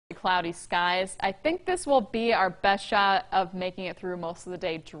cloudy skies. I think this will be our best shot of making it through most of the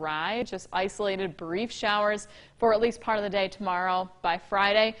day dry. Just isolated brief showers for at least part of the day tomorrow. By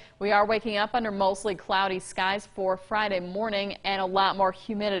Friday, we are waking up under mostly cloudy skies for Friday morning, and a lot more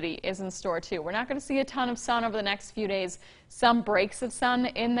humidity is in store too. We're not going to see a ton of sun over the next few days. Some breaks of sun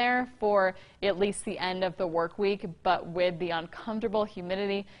in there for at least the end of the work week, but with the uncomfortable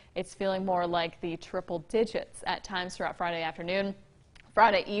humidity, it's feeling more like the triple digits at times throughout Friday afternoon.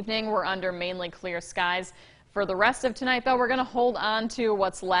 Friday evening, we're under mainly clear skies. For the rest of tonight, though, we're going to hold on to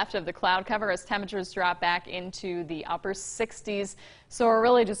what's left of the cloud cover as temperatures drop back into the upper 60s. So we're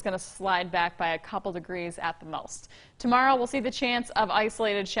really just going to slide back by a couple degrees at the most. Tomorrow, we'll see the chance of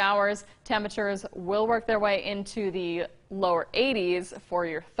isolated showers. Temperatures will work their way into the lower 80s for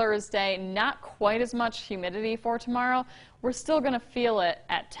your Thursday. Not quite as much humidity for tomorrow. We're still going to feel it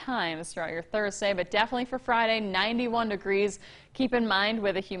at times throughout your Thursday, but definitely for Friday, 91 degrees. Keep in mind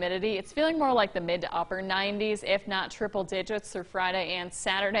with the humidity, it's feeling more like the mid to upper 90s, if not triple digits through Friday and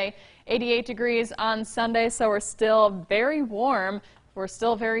Saturday. 88 degrees on Sunday, so we're still very warm. We're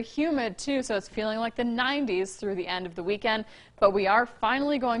still very humid too, so it's feeling like the 90s through the end of the weekend. But we are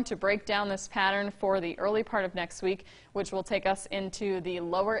finally going to break down this pattern for the early part of next week, which will take us into the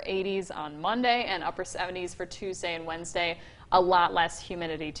lower 80s on Monday and upper 70s for Tuesday and Wednesday. A lot less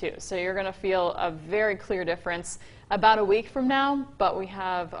humidity too. So you're going to feel a very clear difference about a week from now, but we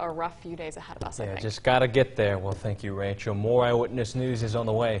have a rough few days ahead of us, I think. Just got to get there. Well, thank you, Rachel. More Eyewitness News is on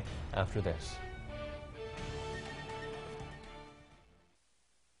the way after this.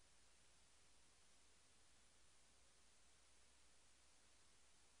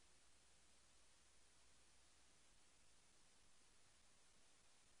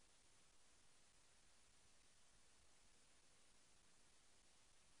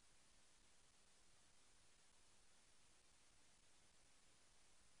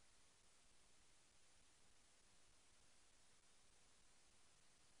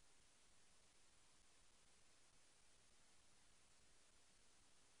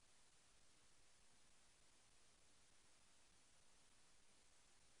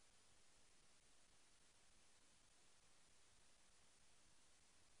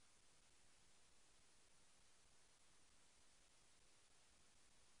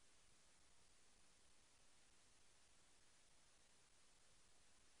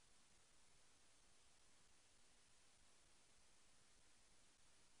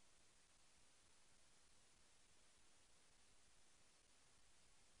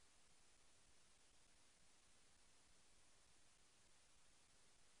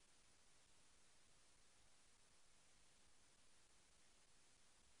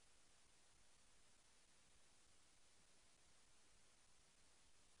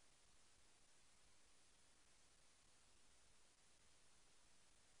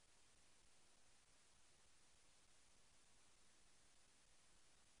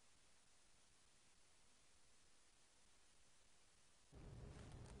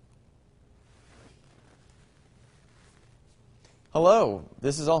 Hello.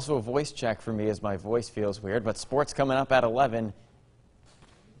 This is also a voice check for me as my voice feels weird, but sports coming up at 11.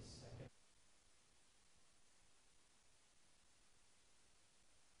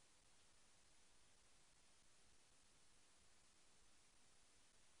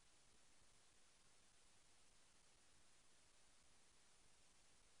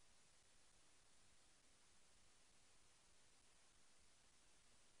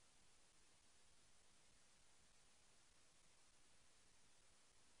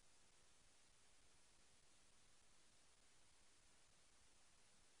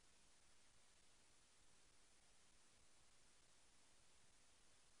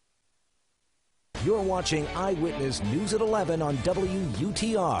 You're watching Eyewitness News at 11 on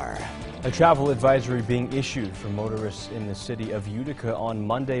WUTR. A travel advisory being issued for motorists in the city of Utica on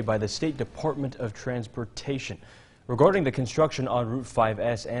Monday by the State Department of Transportation regarding the construction on Route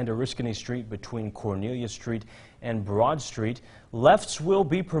 5S and Oriskany Street between Cornelia Street and Broad Street. Lefts will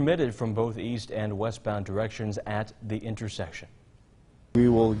be permitted from both east and westbound directions at the intersection. We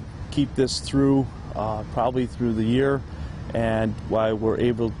will keep this through probably through the year, and why we're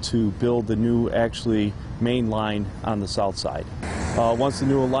able to build the new main line on the south side. Once the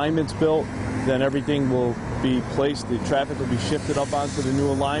new alignment's built, then everything will be placed, the traffic will be shifted up onto the new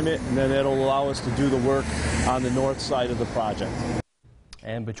alignment, and then that'll allow us to do the work on the north side of the project.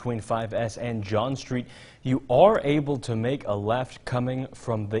 And between 5S and John Street, you are able to make a left coming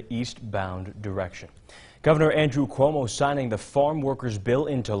from the eastbound direction. Governor Andrew Cuomo signing the Farm Workers Bill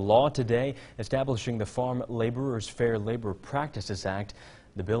into law today, establishing the Farm Laborers Fair Labor Practices Act.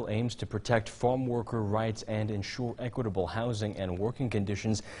 The bill aims to protect farm worker rights and ensure equitable housing and working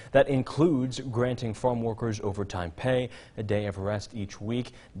conditions. That includes granting farm workers overtime pay, a day of rest each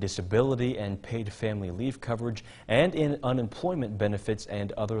week, disability and paid family leave coverage, and in unemployment benefits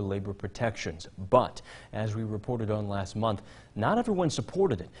and other labor protections. But, as we reported on last month, not everyone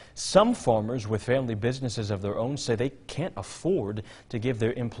supported it. Some farmers with family businesses of their own say they can't afford to give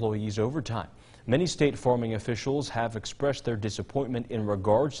their employees overtime. Many state farming officials have expressed their disappointment in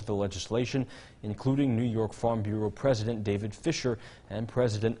regards to the legislation, including New York Farm Bureau President David Fisher and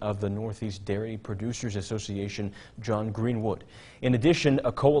President of the Northeast Dairy Producers Association, John Greenwood. In addition,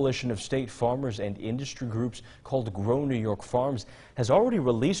 a coalition of state farmers and industry groups called Grow New York Farms has already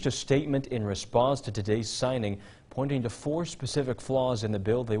released a statement in response to today's signing, pointing to 4 specific flaws in the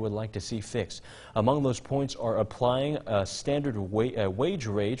bill they would like to see fixed. Among those points are applying a standard wage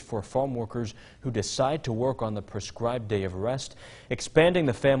rate for farm workers who decide to work on the prescribed day of rest, expanding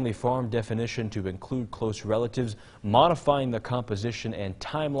the family farm definition to include close relatives, modifying the composition and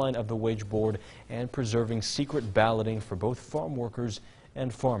timeline of the wage board, and preserving secret balloting for both farm workers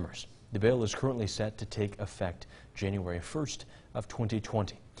and farmers. The bill is currently set to take effect January 1st of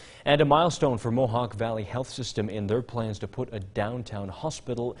 2020. And a milestone for Mohawk Valley Health System in their plans to put a downtown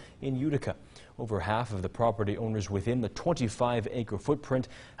hospital in Utica. Over half of the property owners within the 25-acre footprint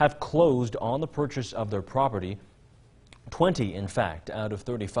have closed on the purchase of their property. 20, in fact, out of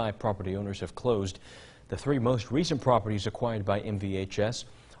 35 property owners have closed. The 3 most recent properties acquired by MVHS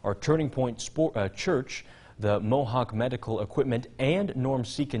are Turning Point Church, the Mohawk Medical Equipment, and Norm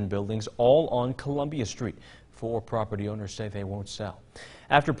Seacon buildings, all on Columbia Street. 4 property owners say they won't sell.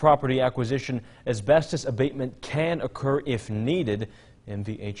 After property acquisition, asbestos abatement can occur if needed.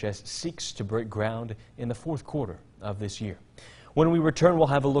 MVHS seeks to break ground in the 4th quarter of this year. When we return, we'll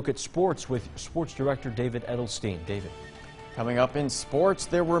have a look at sports with Sports Director David Edelstein. David. Coming up in sports,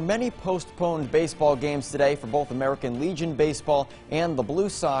 there were many postponed baseball games today for both American Legion Baseball and the Blue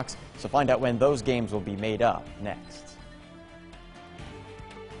Sox, so find out when those games will be made up next.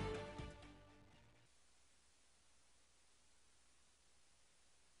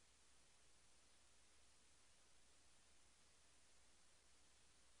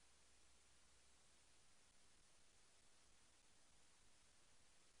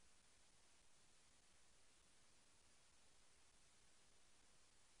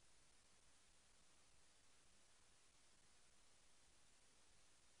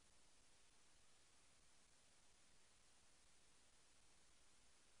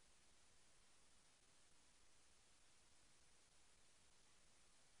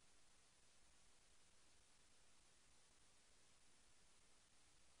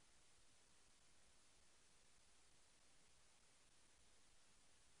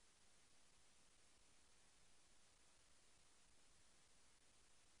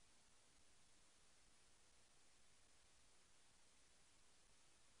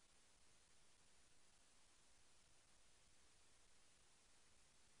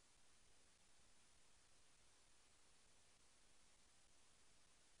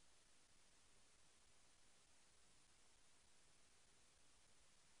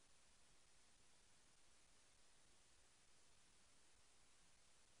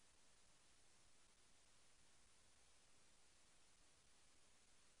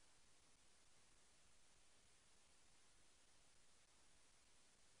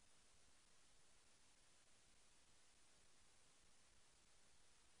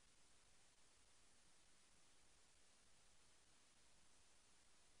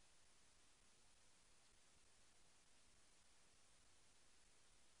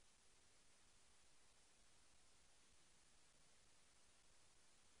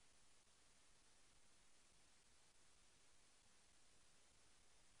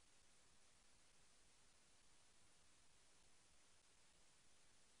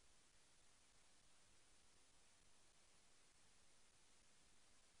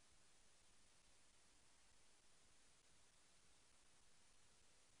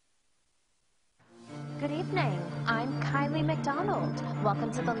 Good evening. I'm Kylie McDonald.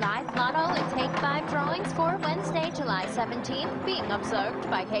 Welcome to the live Lotto and Take 5 drawings for Wednesday, July 17th, being observed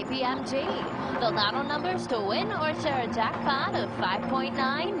by KPMG. The Lotto numbers to win or share a jackpot of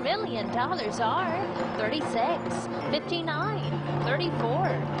 $5.9 million are 36, 59,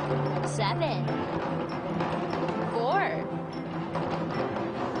 34, 7, 4,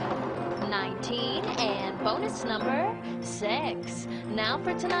 19, and bonus number 6. Now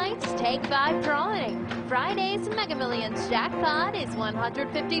for tonight's Take 5 drawing. Friday's Mega Millions jackpot is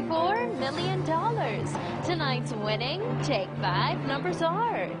 $154 million. Tonight's winning Take 5 numbers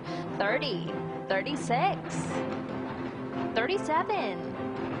are 30, 36, 37,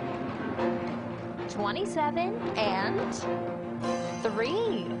 27, and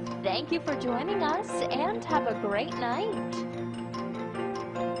 3. Thank you for joining us, and have a great night.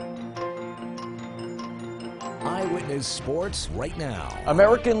 Eyewitness Sports right now.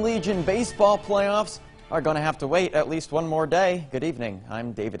 American Legion baseball playoffs are going to have to wait at least one more day. Good evening.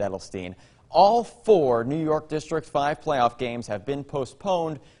 I'm David Edelstein. All 4 New York District 5 playoff games have been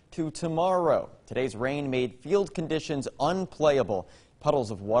postponed to tomorrow. Today's rain made field conditions unplayable.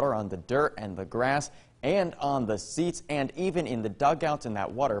 Puddles of water on the dirt and the grass and on the seats and even in the dugouts, and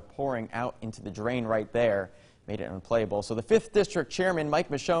that water pouring out into the drain right there made it unplayable. So the 5th District Chairman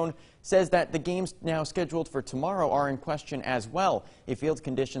Mike Michonne says that the games now scheduled for tomorrow are in question as well if field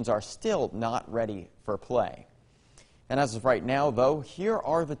conditions are still not ready for play. And as of right now, though, here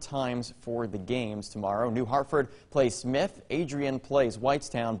are the times for the games tomorrow. New Hartford plays Smith, Adrian plays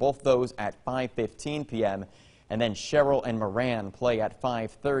Whitestown, both those at 5:15 p.m. And then Sherrill and Moran play at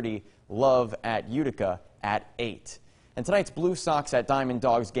 5:30, Love at Utica at 8. And tonight's Blue Sox at Diamond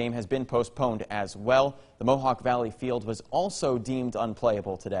Dogs game has been postponed as well. The Mohawk Valley Field was also deemed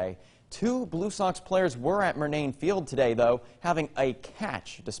unplayable today. 2 Blue Sox players were at Murnane Field today, though, having a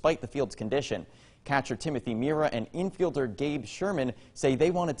catch despite the field's condition. Catcher Timothy Mira and infielder Gabe Sherman say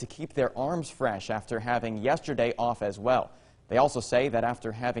they wanted to keep their arms fresh after having yesterday off as well. They also say that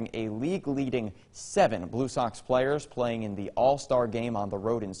after having a league-leading 7 Blue Sox players playing in the All-Star game on the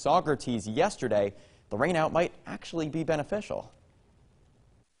road in Saugerties yesterday, the rainout might actually be beneficial.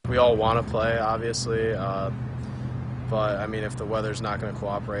 We all want to play, obviously, but I mean, if the weather's not going to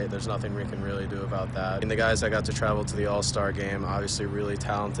cooperate, there's nothing we can really do about that. And the guys that got to travel to the All-Star game, obviously really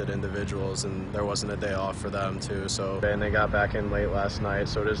talented individuals, and there wasn't a day off for them too. And they got back in late last night,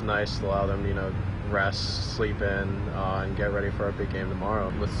 so it is nice to allow them, rest, sleep in, and get ready for our big game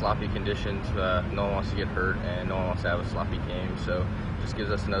tomorrow. With sloppy conditions, no one wants to get hurt, and no one wants to have a sloppy game. So it just gives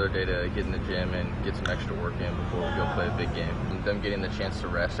us another day to get in the gym and get some extra work in before we go play a big game. And them getting the chance to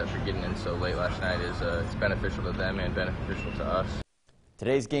rest after getting in so late last night is it's beneficial to them and beneficial to us.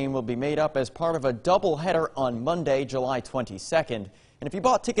 Today's game will be made up as part of a doubleheader on Monday, July 22nd. And if you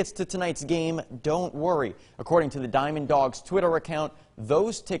bought tickets to tonight's game, don't worry. According to the Diamond Dogs Twitter account,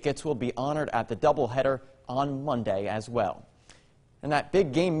 those tickets will be honored at the doubleheader on Monday as well. And that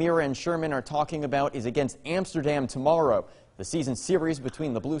big game Mira and Sherman are talking about is against Amsterdam tomorrow. The season series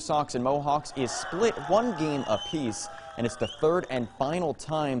between the Blue Sox and Mohawks is split 1 game apiece, and it's the 3rd and final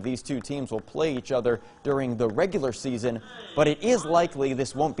time these 2 teams will play each other during the regular season, but it is likely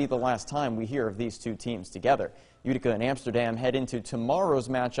this won't be the last time we hear of these 2 teams together. Utica and Amsterdam head into tomorrow's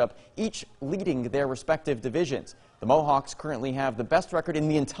matchup, each leading their respective divisions. The Mohawks currently have the best record in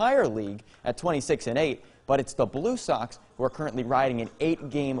the entire league at 26-8, but it's the Blue Sox who are currently riding an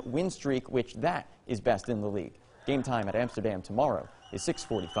 8-game win streak, which that is best in the league. Game time at Amsterdam tomorrow is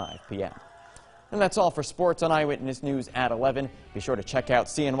 6:45 p.m. And that's all for sports on Eyewitness News at 11. Be sure to check out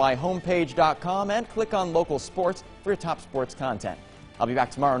cnyhomepage.com and click on local sports for your top sports content. I'll be back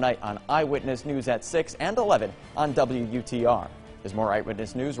tomorrow night on Eyewitness News at 6 and 11 on WUTR. There's more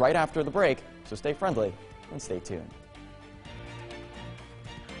Eyewitness News right after the break, so stay friendly and stay tuned.